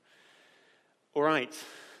All right,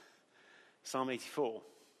 Psalm 84.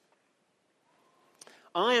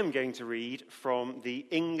 I am going to read from the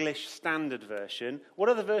English Standard Version. What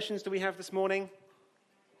other versions do we have this morning?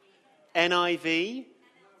 NIV,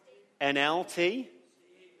 NLT.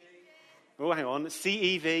 Oh, hang on.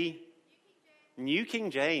 CEV, New King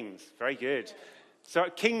James. Very good. So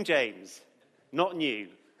King James, not new.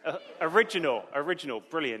 Original.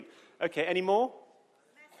 Brilliant. Okay, any more?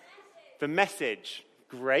 The Message.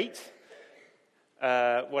 Great.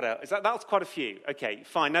 What else? That's quite a few. Okay,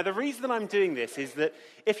 fine. Now, the reason that I'm doing this is that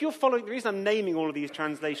the reason I'm naming all of these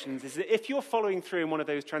translations is that if you're following through in one of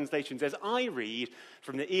those translations, as I read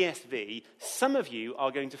from the ESV, some of you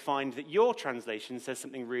are going to find that your translation says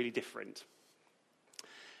something really different.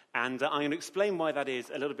 And I'm going to explain why that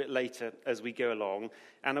is a little bit later as we go along.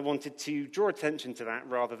 And I wanted to draw attention to that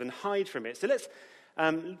rather than hide from it. So let's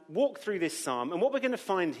walk through this psalm. And what we're going to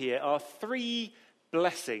find here are three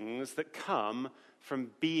blessings that come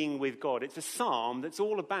from being with God. It's a psalm that's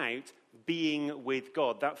all about being with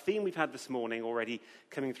God. That theme we've had this morning already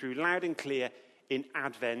coming through loud and clear in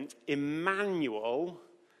Advent. Emmanuel,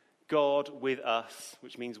 God with us,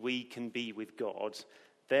 which means we can be with God,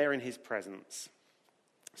 there in his presence.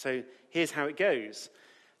 So here's how it goes.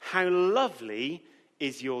 How lovely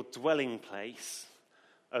is your dwelling place,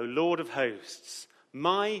 O Lord of hosts.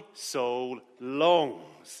 My soul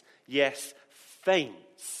longs, yes,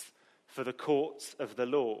 faints for the courts of the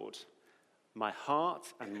Lord. My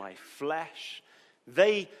heart and my flesh,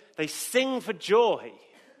 they sing for joy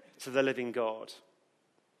to the living God.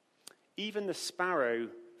 Even the sparrow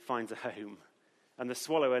finds a home, and the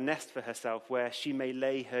swallow a nest for herself where she may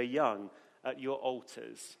lay her young at your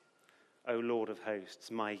altars, O Lord of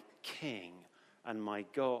hosts, my King and my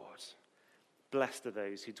God. Blessed are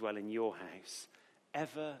those who dwell in your house,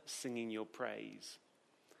 ever singing your praise.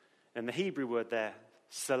 And the Hebrew word there,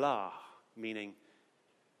 salah, meaning,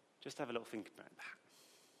 just have a little think about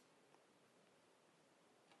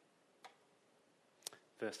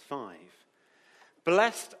that. Verse 5.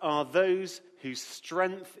 Blessed are those whose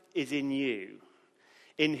strength is in you,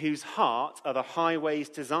 in whose heart are the highways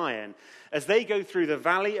to Zion. As they go through the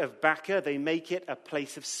valley of Baca, they make it a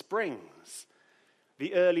place of springs.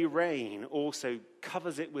 The early rain also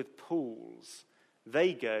covers it with pools.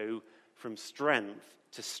 They go from strength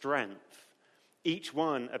to strength. Each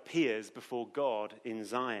one appears before God in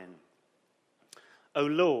Zion. O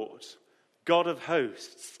Lord, God of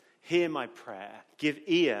hosts, hear my prayer. Give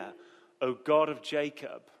ear, O God of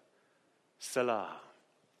Jacob. Selah.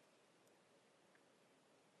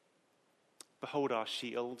 Behold our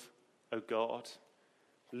shield, O God.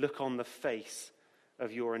 Look on the face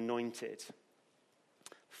of your anointed.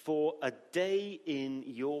 For a day in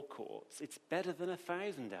your courts, it's better than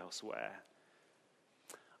 1,000 elsewhere.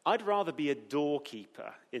 I'd rather be a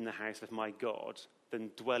doorkeeper in the house of my God than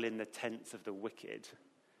dwell in the tents of the wicked.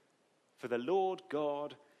 For the Lord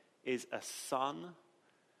God is a sun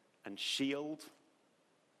and shield.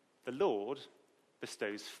 The Lord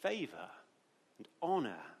bestows favor and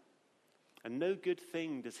honor, and no good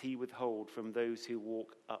thing does he withhold from those who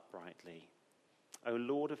walk uprightly. O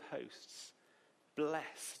Lord of hosts,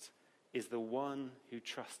 blessed is the one who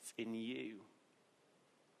trusts in you.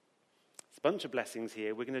 It's a bunch of blessings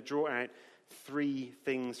here. We're going to draw out three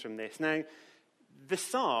things from this. Now, the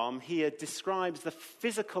psalm here describes the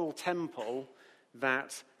physical temple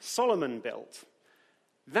that Solomon built.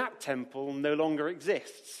 That temple no longer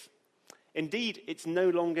exists. Indeed, it's no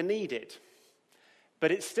longer needed.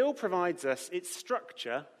 But it still provides us, its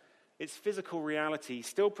structure, its physical reality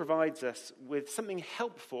still provides us with something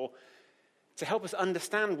helpful to help us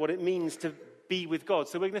understand what it means to be with God.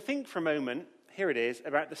 So we're going to think for a moment, here it is,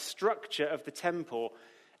 about the structure of the temple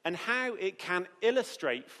and how it can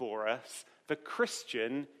illustrate for us the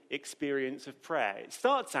Christian experience of prayer. It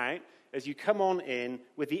starts out as you come on in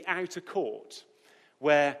with the outer court,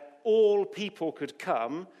 where all people could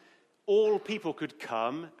come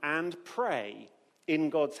and pray in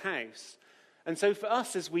God's house. And so for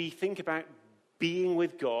us, as we think about being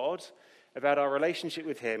with God, about our relationship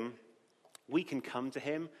with him, we can come to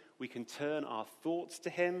him, we can turn our thoughts to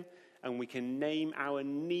him, and we can name our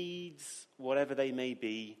needs, whatever they may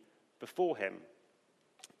be, before him.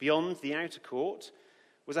 Beyond the outer court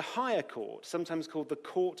was a higher court, sometimes called the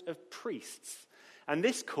court of priests. And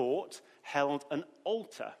this court held an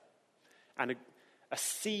altar and a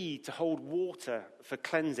sea to hold water for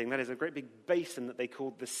cleansing. That is a great big basin that they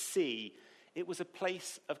called the sea. It was a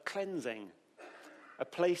place of cleansing, a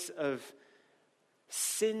place of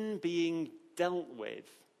sin being dealt with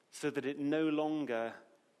so that it no longer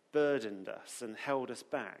burdened us and held us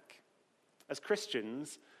back. As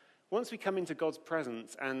Christians, once we come into God's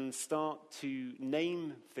presence and start to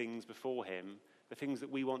name things before him, the things that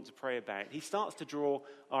we want to pray about, he starts to draw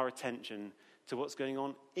our attention to what's going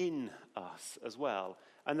on in us as well.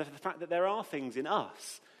 And the fact that there are things in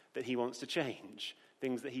us that he wants to change,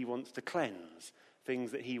 things that he wants to cleanse,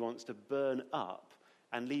 things that he wants to burn up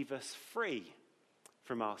and leave us free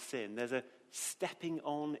from our sin. There's a stepping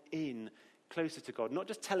on in closer to God, not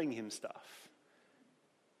just telling him stuff,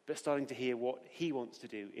 but starting to hear what he wants to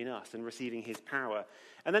do in us and receiving his power.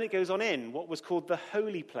 And then it goes on in what was called the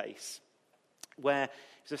holy place, where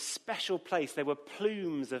it's a special place. There were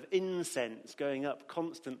plumes of incense going up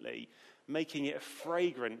constantly, making it a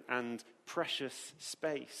fragrant and precious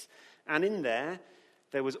space. And in there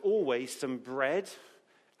was always some bread,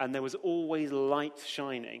 and there was always light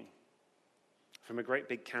shining from a great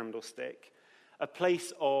big candlestick, a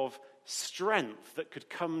place of strength that could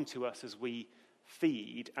come to us as we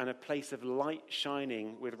feed, and a place of light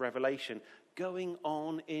shining with revelation, going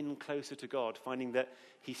on in closer to God, finding that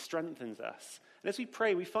he strengthens us. And as we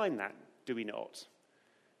pray, we find that, do we not?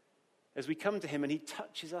 As we come to him and he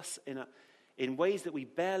touches us in ways that we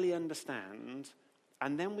barely understand,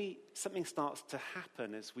 and then something starts to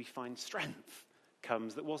happen as we find strength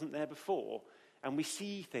comes that wasn't there before, and we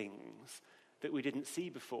see things that we didn't see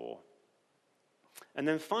before. And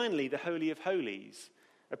then finally, the Holy of Holies,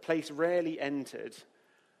 a place rarely entered,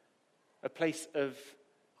 a place of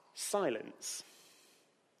silence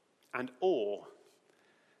and awe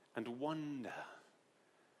and wonder.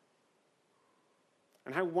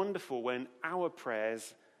 And how wonderful when our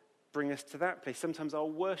prayers bring us to that place. Sometimes our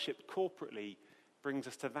worship corporately brings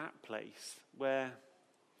us to that place where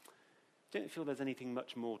I don't feel there's anything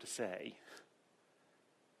much more to say.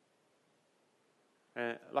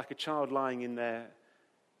 Like a child lying in their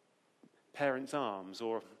parents' arms,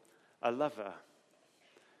 or a lover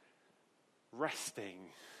resting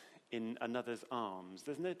in another's arms.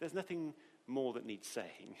 There's nothing more that needs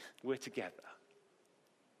saying. We're together.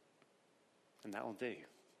 And that'll do.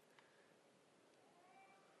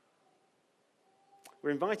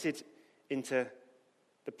 We're invited into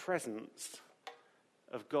the presence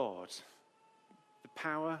of God, the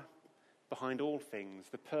power behind all things,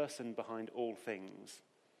 the person behind all things.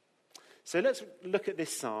 So let's look at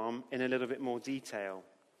this psalm in a little bit more detail.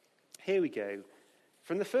 Here we go.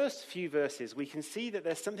 From the first few verses, we can see that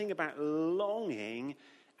there's something about longing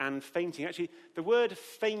and fainting. Actually, the word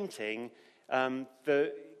fainting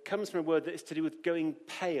comes from a word that is to do with going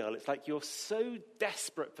pale. It's like you're so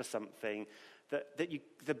desperate for something that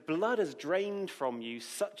the blood has drained from you,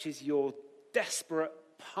 such is your desperate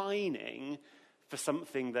pining for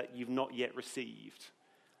something that you've not yet received.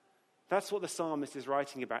 That's what the psalmist is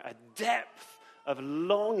writing about, a depth of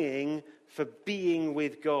longing for being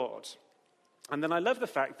with God. And then I love the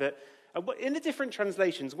fact that in the different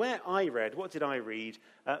translations, where I read, what did I read?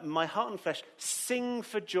 My heart and flesh sing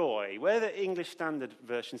for joy. Where the English Standard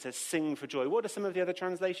Version says sing for joy, what do some of the other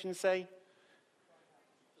translations say?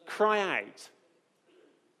 Cry out.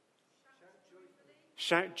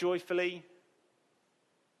 Shout joyfully.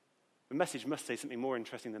 The Message must say something more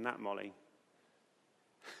interesting than that, Molly.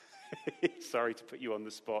 Sorry to put you on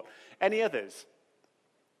the spot. Any others?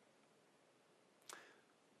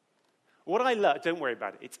 What I love, don't worry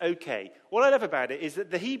about it, it's okay. What I love about it is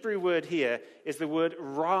that the Hebrew word here is the word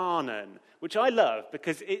ranan, which I love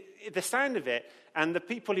because the sound of it, and the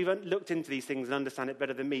people who've looked into these things and understand it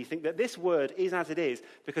better than me think that this word is as it is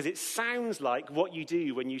because it sounds like what you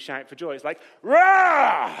do when you shout for joy. It's like,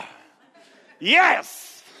 rah!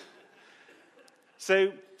 Yes!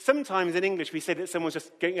 So sometimes in English we say that someone's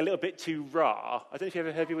just going a little bit too rah. I don't know if you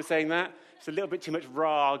ever heard people saying that. It's a little bit too much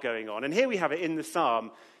rah going on. And here we have it in the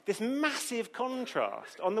psalm, this massive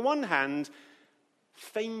contrast. On the one hand,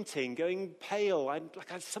 fainting, going pale, like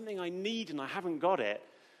that's something I need and I haven't got it.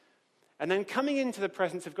 And then coming into the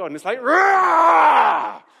presence of God, and it's like,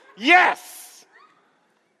 rah! Yes!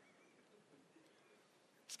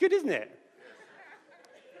 It's good, isn't it?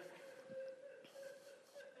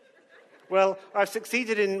 Well, I've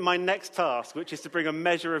succeeded in my next task, which is to bring a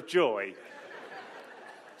measure of joy.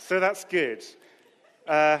 So that's good.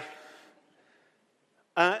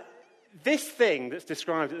 This thing that's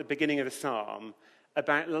described at the beginning of the psalm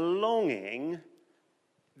about longing,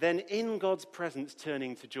 then in God's presence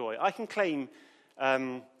turning to joy. I can claim,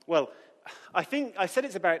 I think I said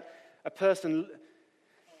it's about a person.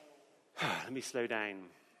 Let me slow down.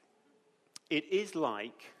 It is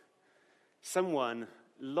like someone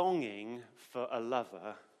longing for a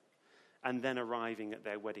lover and then arriving at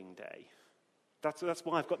their wedding day. That's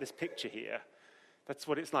why I've got this picture here. That's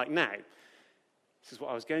what it's like. Now, this is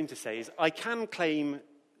what I was going to say, is I can claim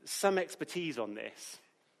some expertise on this.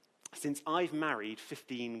 since I've married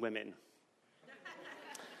 15 women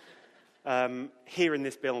here in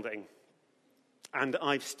this building. And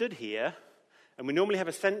I've stood here, and we normally have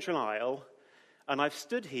a central aisle, and I've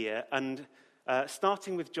stood here, and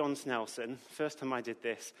starting with John Snelson, first time I did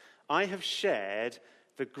this, I have shared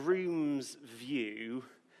the groom's view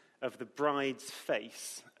of the bride's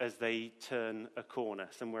face as they turn a corner,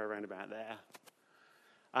 somewhere around about there.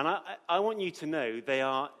 And I want you to know they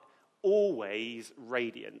are always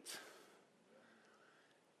radiant.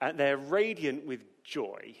 They're radiant with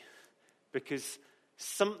joy because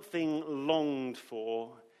something longed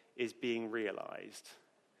for is being realized.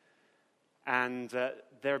 And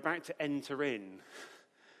they're about to enter in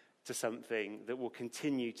to something that will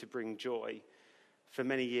continue to bring joy for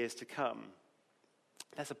many years to come.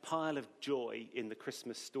 There's a pile of joy in the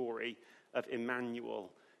Christmas story of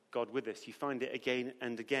Emmanuel, God with us. You find it again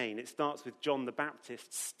and again. It starts with John the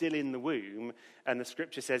Baptist still in the womb, and the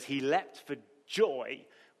scripture says he leapt for joy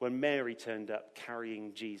when Mary turned up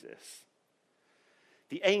carrying Jesus.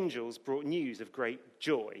 The angels brought news of great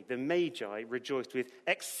joy. The Magi rejoiced with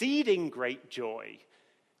exceeding great joy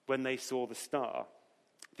when they saw the star.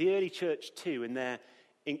 The early church too, in their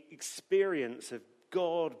experience of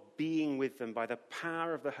God being with them by the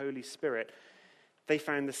power of the Holy Spirit, they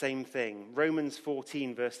found the same thing. Romans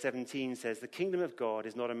 14 verse 17 says, the kingdom of God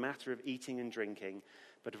is not a matter of eating and drinking,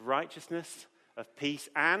 but of righteousness, of peace,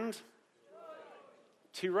 and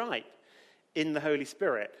to right in the Holy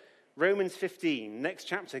Spirit. Romans 15, next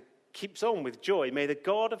chapter, keeps on with joy. May the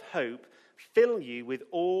God of hope fill you with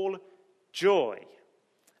all joy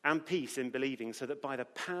and peace in believing, so that by the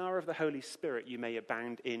power of the Holy Spirit you may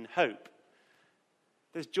abound in hope.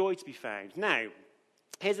 There's joy to be found. Now,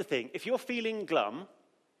 here's the thing. If you're feeling glum,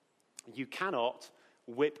 you cannot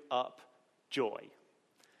whip up joy.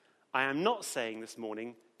 I am not saying this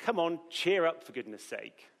morning, come on, cheer up for goodness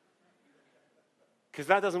sake. Because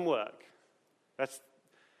that doesn't work. This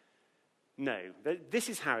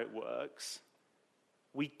is how it works.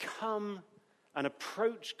 We come and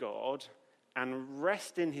approach God and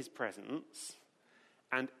rest in his presence.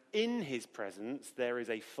 And in his presence, there is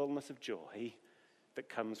a fullness of joy that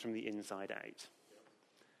comes from the inside out.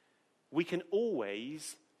 We can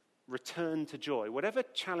always return to joy. Whatever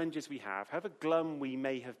challenges we have, however glum we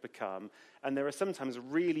may have become, and there are sometimes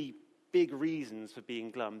really big reasons for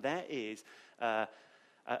being glum, there is a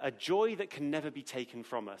joy that can never be taken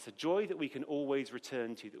from us, a joy that we can always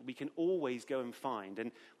return to, that we can always go and find.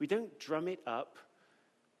 And we don't drum it up.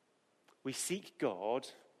 We seek God,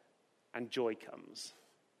 and joy comes.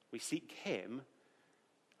 We seek him,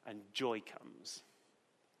 and joy comes.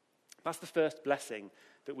 That's the first blessing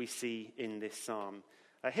that we see in this psalm.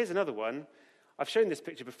 Here's another one. I've shown this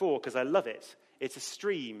picture before because I love it. It's a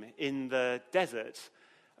stream in the desert.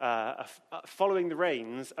 Following the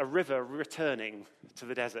rains, a river returning to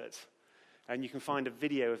the desert. And you can find a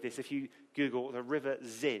video of this if you Google the river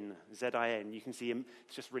Zin, Z-I-N. You can see him.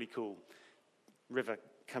 It's just really cool. River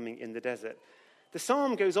coming in the desert. The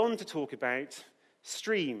psalm goes on to talk about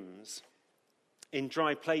streams in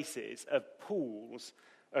dry places, of pools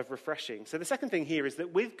of refreshing. So the second thing here is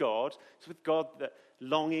that with God, that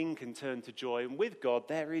longing can turn to joy, and with God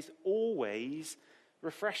there is always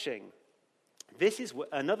refreshing. This is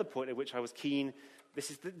another point at which I was keen.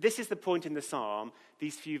 This is the point in the psalm,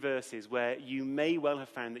 these few verses, where you may well have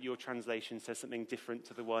found that your translation says something different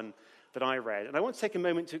to the one that I read. And I want to take a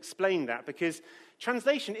moment to explain that, because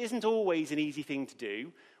translation isn't always an easy thing to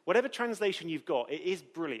do. Whatever translation you've got, it is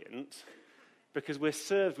brilliant, because we're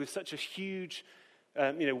served with such a huge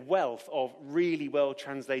wealth of really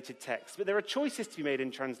well-translated text. But there are choices to be made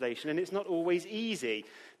in translation, and it's not always easy,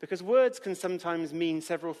 because words can sometimes mean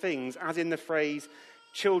several things, as in the phrase,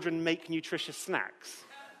 children make nutritious snacks.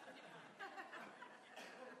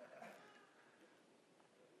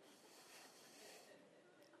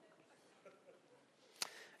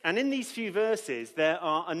 And in these few verses, there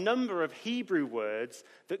are a number of Hebrew words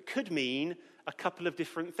that could mean a couple of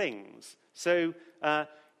different things. So,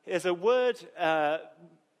 there's a word,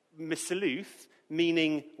 misaluth,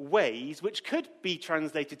 meaning ways, which could be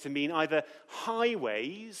translated to mean either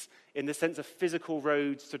highways, in the sense of physical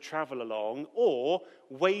roads to travel along, or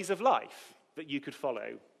ways of life that you could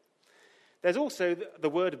follow. There's also the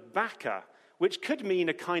word baka, which could mean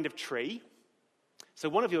a kind of tree. So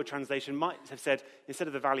one of your translations might have said, instead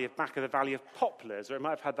of the valley of Baca, the valley of poplars, or it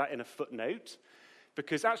might have had that in a footnote,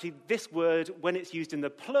 because actually this word, when it's used in the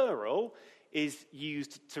plural, is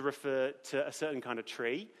used to refer to a certain kind of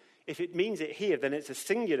tree. If it means it here, then it's a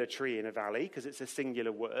singular tree in a valley, because it's a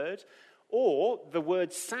singular word. Or the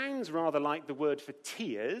word sounds rather like the word for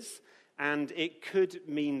tears, and it could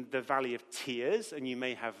mean the valley of tears, and you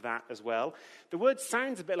may have that as well. The word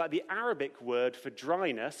sounds a bit like the Arabic word for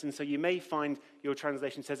dryness, and so you may find your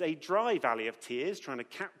translation says a dry valley of tears, trying to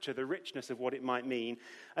capture the richness of what it might mean.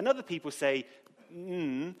 And other people say,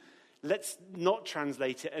 let's not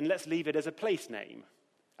translate it and let's leave it as a place name.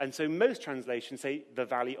 And so most translations say the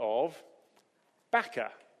valley of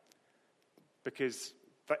Baca, because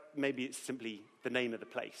maybe it's simply the name of the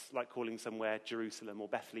place, like calling somewhere Jerusalem or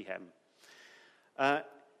Bethlehem.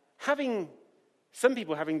 Some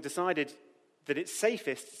people having decided that it's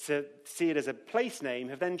safest to see it as a place name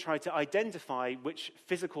have then tried to identify which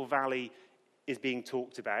physical valley is being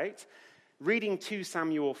talked about. Reading 2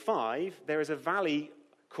 Samuel 5, there is a valley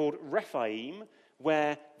called Rephaim,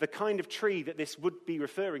 where the kind of tree that this would be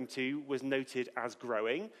referring to was noted as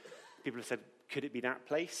growing. People have said, could it be that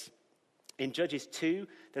place? In Judges 2,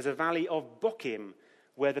 there's a valley of Bochim,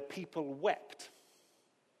 where the people wept.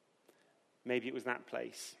 Maybe it was that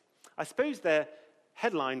place. I suppose their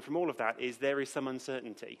headline from all of that is there is some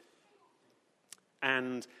uncertainty.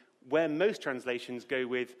 And where most translations go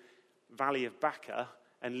with Valley of Baca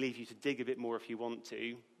and leave you to dig a bit more if you want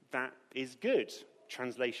to, that is good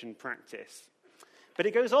translation practice. But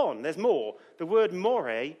it goes on, there's more. The word more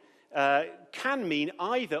can mean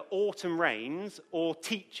either autumn rains or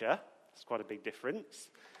teacher. It's quite a big difference.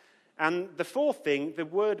 And the fourth thing, the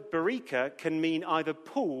word Berika can mean either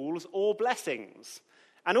pools or blessings.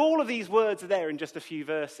 And all of these words are there in just a few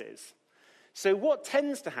verses. So what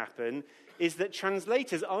tends to happen is that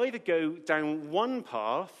translators either go down one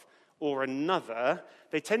path or another.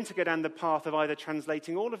 They tend to go down the path of either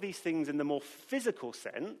translating all of these things in the more physical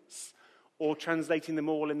sense or translating them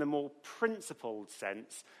all in the more principled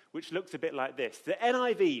sense, which looks a bit like this. The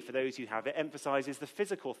NIV, for those who have it, emphasizes the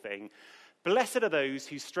physical thing. Blessed are those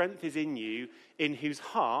whose strength is in you, in whose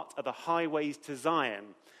heart are the highways to Zion.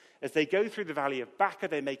 As they go through the valley of Baca,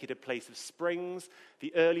 they make it a place of springs.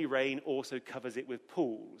 The early rain also covers it with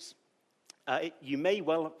pools. You may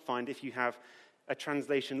well find, if you have a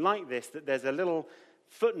translation like this, that there's a little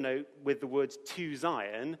footnote with the words to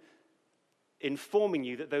Zion, informing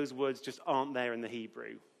you that those words just aren't there in the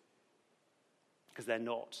Hebrew, because they're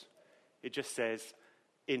not. It just says,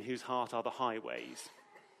 in whose heart are the highways.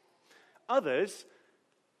 Others,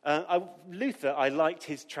 Luther, I liked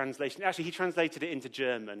his translation. Actually, he translated it into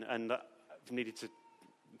German, and I've needed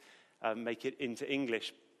to make it into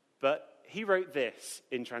English. But he wrote this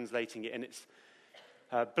in translating it, and it's,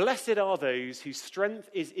 blessed are those whose strength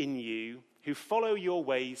is in you, who follow your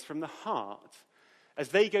ways from the heart. As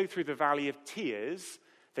they go through the valley of tears,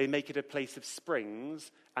 they make it a place of springs,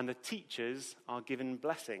 and the teachers are given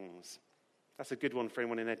blessings. That's a good one for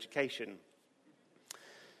anyone in education.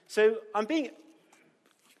 So I'm being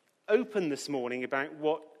open this morning about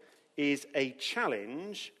what is a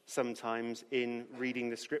challenge sometimes in reading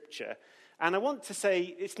the scripture. And I want to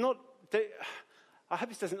say, it's not that, I hope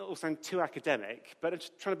this doesn't all sound too academic, but I'm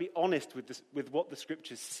just trying to be honest with what the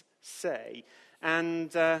scriptures say.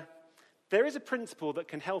 And there is a principle that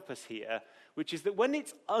can help us here, which is that when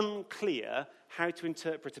it's unclear how to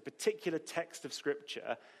interpret a particular text of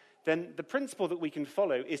scripture, then the principle that we can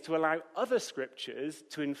follow is to allow other scriptures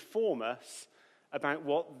to inform us about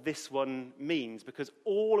what this one means, because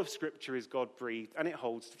all of scripture is God-breathed and it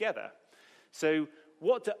holds together. So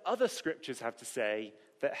what do other scriptures have to say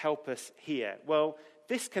that help us here? Well,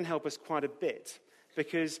 this can help us quite a bit,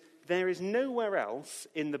 because there is nowhere else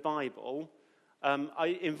in the Bible,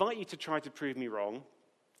 I invite you to try to prove me wrong,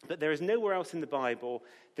 but there is nowhere else in the Bible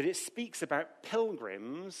that it speaks about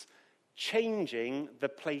pilgrims changing the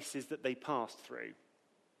places that they passed through.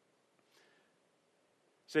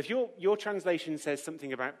 So if your translation says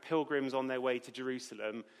something about pilgrims on their way to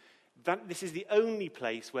Jerusalem, this is the only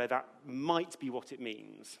place where that might be what it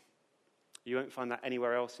means. You won't find that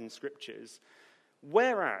anywhere else in scriptures.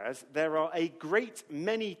 Whereas there are a great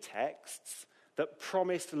many texts that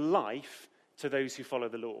promise life to those who follow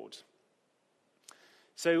the Lord.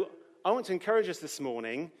 So I want to encourage us this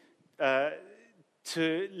morning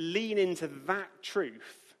to lean into that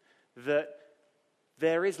truth, that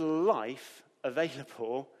there is life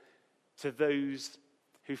available to those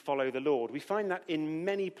who follow the Lord. We find that in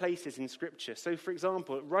many places in Scripture. So, for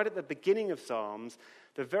example, right at the beginning of Psalms,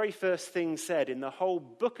 the very first thing said in the whole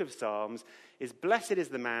book of Psalms is, blessed is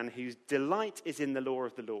the man whose delight is in the law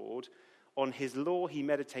of the Lord. On his law he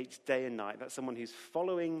meditates day and night. That's someone who's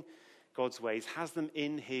following God's ways, has them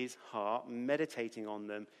in his heart, meditating on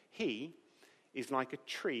them. He is like a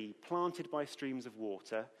tree planted by streams of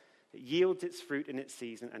water. It yields its fruit in its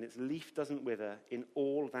season, and its leaf doesn't wither. In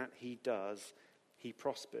all that he does, he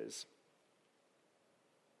prospers.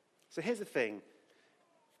 So here's the thing.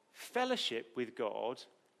 fellowship with God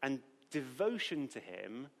and devotion to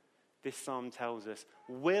him, this psalm tells us,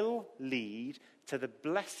 will lead to the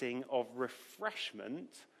blessing of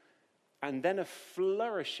refreshment and then a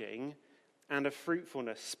flourishing and a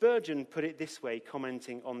fruitfulness. Spurgeon put it this way,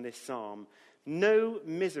 commenting on this psalm: no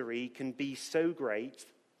misery can be so great,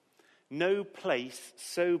 no place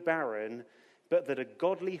so barren, but that a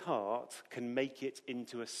godly heart can make it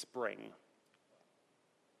into a spring.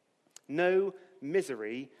 No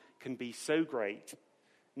misery can be so great,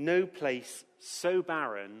 no place so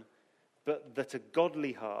barren, but that a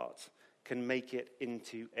godly heart can make it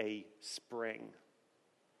into a spring.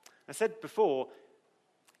 I said before,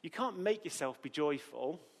 you can't make yourself be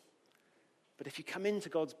joyful, but if you come into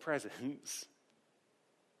God's presence,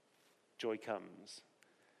 joy comes.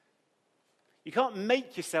 You can't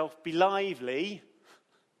make yourself be lively. You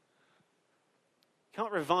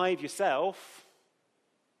can't revive yourself.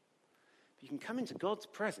 But you can come into God's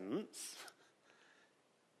presence.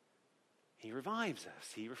 He revives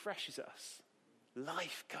us. He refreshes us.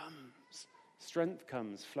 Life comes. Strength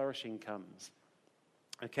comes. Flourishing comes.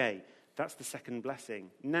 Okay, that's the second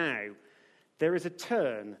blessing. Now, there is a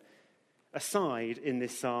turn aside in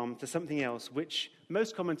this psalm to something else which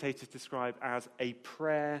most commentators describe as a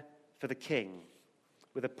prayer for the king,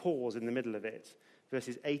 with a pause in the middle of it.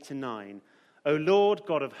 Verses 8 and 9. O Lord,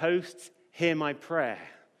 God of hosts, hear my prayer.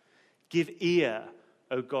 Give ear,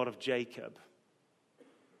 O God of Jacob.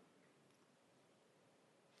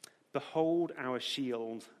 Behold our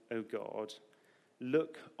shield, O God.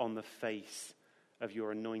 Look on the face of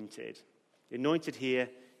your anointed. The anointed here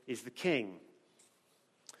is the king.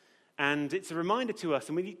 And it's a reminder to us,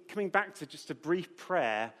 and we're coming back to just a brief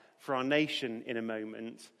prayer for our nation in a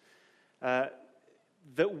moment,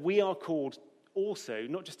 that we are called also,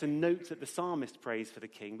 not just to note that the psalmist prays for the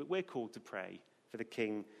king, but we're called to pray for the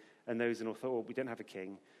king and those in authority. We don't have a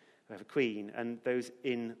king, we have a queen, and those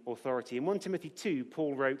in authority. In 1 Timothy 2,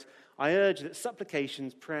 Paul wrote, I urge that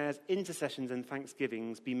supplications, prayers, intercessions, and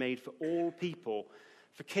thanksgivings be made for all people,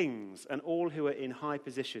 for kings and all who are in high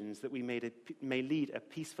positions, that we may lead a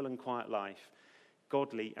peaceful and quiet life,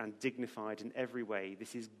 godly and dignified in every way.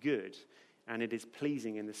 This is good, and it is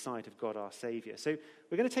pleasing in the sight of God our Saviour. So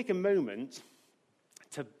we're going to take a moment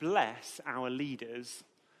to bless our leaders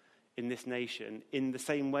in this nation in the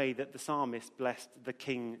same way that the psalmist blessed the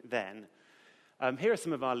king then. Here are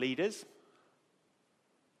some of our leaders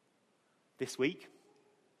this week.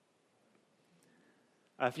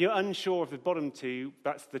 If you're unsure of the bottom two,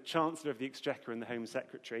 that's the Chancellor of the Exchequer and the Home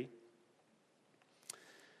Secretary.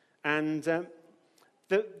 And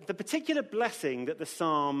the particular blessing that the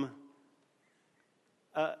psalm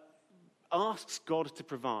asks God to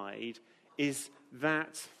provide is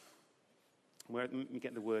that, let me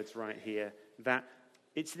get the words right here, that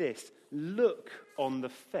it's this: look on the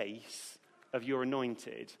face of your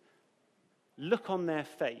anointed. Look on their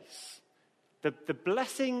face. The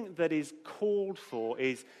blessing that is called for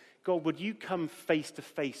is, God, would you come face to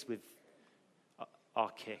face with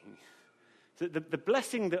our King? So the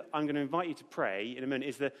blessing that I'm going to invite you to pray in a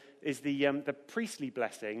minute is the priestly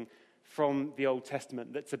blessing from the Old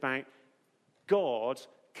Testament that's about God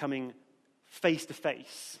coming face to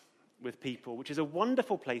face with people, which is a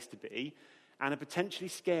wonderful place to be and a potentially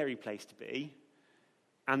scary place to be.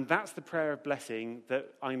 And that's the prayer of blessing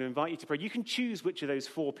that I'm going to invite you to pray. You can choose which of those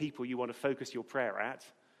four people you want to focus your prayer at.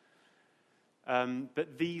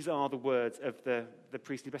 But these are the words of the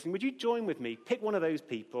priestly blessing. Would you join with me? Pick one of those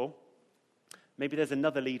people. Maybe there's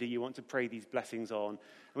another leader you want to pray these blessings on. And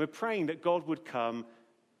we're praying that God would come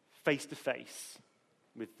face to face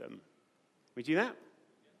with them. Would you do that?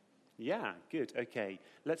 Yeah, good. Okay,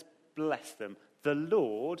 let's bless them. The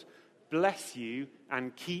Lord bless you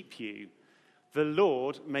and keep you. The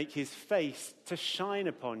Lord make his face to shine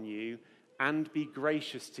upon you and be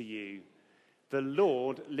gracious to you. The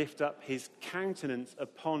Lord lift up his countenance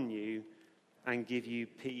upon you and give you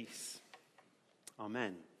peace.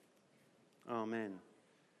 Amen. Amen.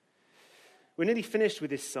 We're nearly finished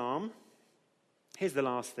with this psalm. Here's the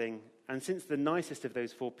last thing. And since the nicest of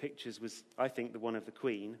those four pictures was, I think, the one of the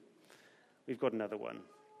Queen, we've got another one.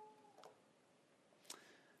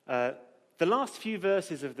 The last few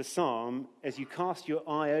verses of the psalm, as you cast your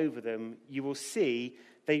eye over them, you will see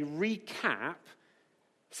they recap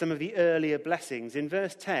some of the earlier blessings. In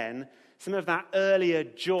verse 10, some of that earlier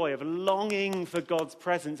joy of longing for God's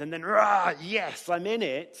presence and then, yes, I'm in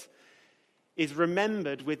it, is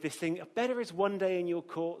remembered with this thing: better is one day in your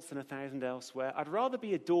courts than 1,000 elsewhere. I'd rather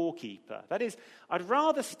be a doorkeeper. That is, I'd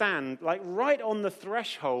rather stand like right on the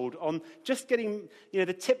threshold, on just getting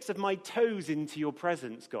the tips of my toes into your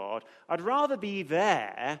presence, God. I'd rather be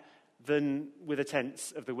there than with the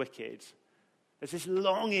tents of the wicked. There's this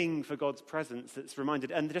longing for God's presence that's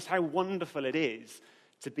reminded, and just how wonderful it is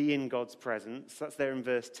to be in God's presence. That's there in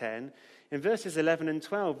verse 10. In verses 11 and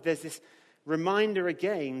 12, there's this reminder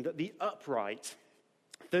again that the upright,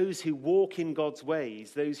 those who walk in God's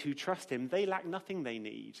ways, those who trust him, they lack nothing they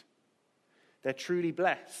need. They're truly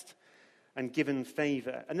blessed and given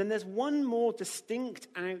favor. And then there's one more distinct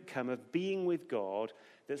outcome of being with God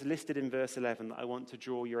that's listed in verse 11 that I want to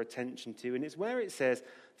draw your attention to. And it's where it says,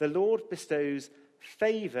 the Lord bestows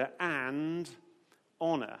favor and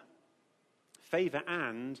honor. Favor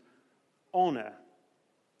and honor.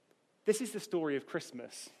 This is the story of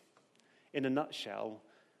Christmas in a nutshell,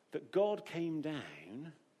 that God came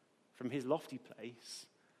down from his lofty place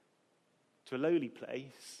to a lowly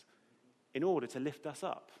place in order to lift us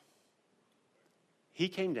up. He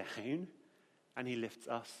came down and he lifts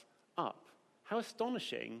us up. How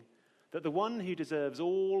astonishing that the one who deserves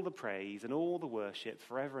all the praise and all the worship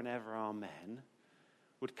forever and ever, amen,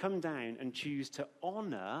 would come down and choose to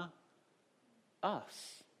honor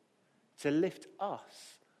us, to lift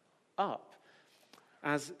us up.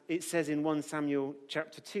 As it says in 1 Samuel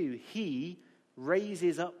chapter 2, he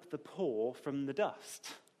raises up the poor from the dust.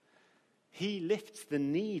 He lifts the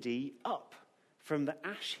needy up from the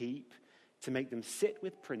ash heap to make them sit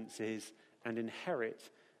with princes and inherit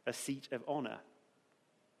a seat of honor.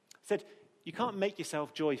 I said, you can't make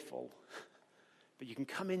yourself joyful, but you can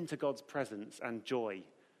come into God's presence and joy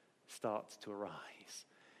starts to arise.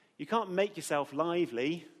 You can't make yourself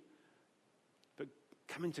lively, but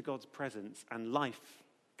come into God's presence and life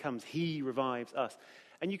comes. He revives us.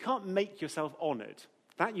 And you can't make yourself honored.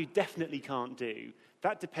 That you definitely can't do.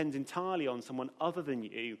 That depends entirely on someone other than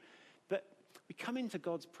you. But we come into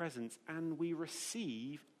God's presence and we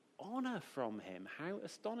receive honor from him. How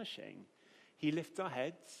astonishing. He lifts our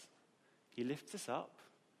heads. He lifts us up.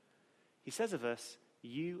 He says of us,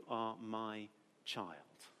 you are my child.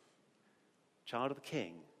 Child of the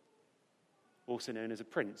king. Also known as a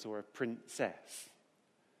prince or a princess.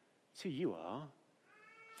 It's who you are.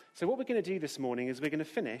 So what we're going to do this morning is we're going to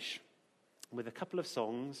finish with a couple of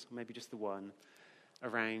songs, maybe just the one,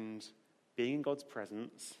 around being in God's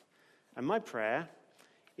presence. And my prayer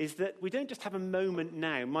is that we don't just have a moment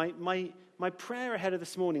now. My prayer ahead of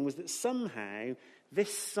this morning was that somehow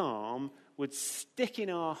this psalm would stick in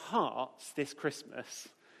our hearts this Christmas,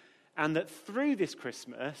 and that through this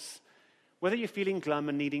Christmas, whether you're feeling glum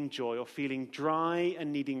and needing joy, or feeling dry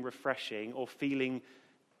and needing refreshing, or feeling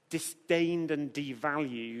disdained and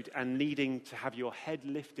devalued and needing to have your head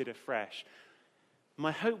lifted afresh,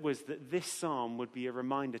 my hope was that this psalm would be a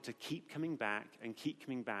reminder to keep coming back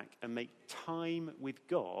and make time with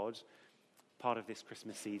God part of this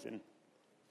Christmas season.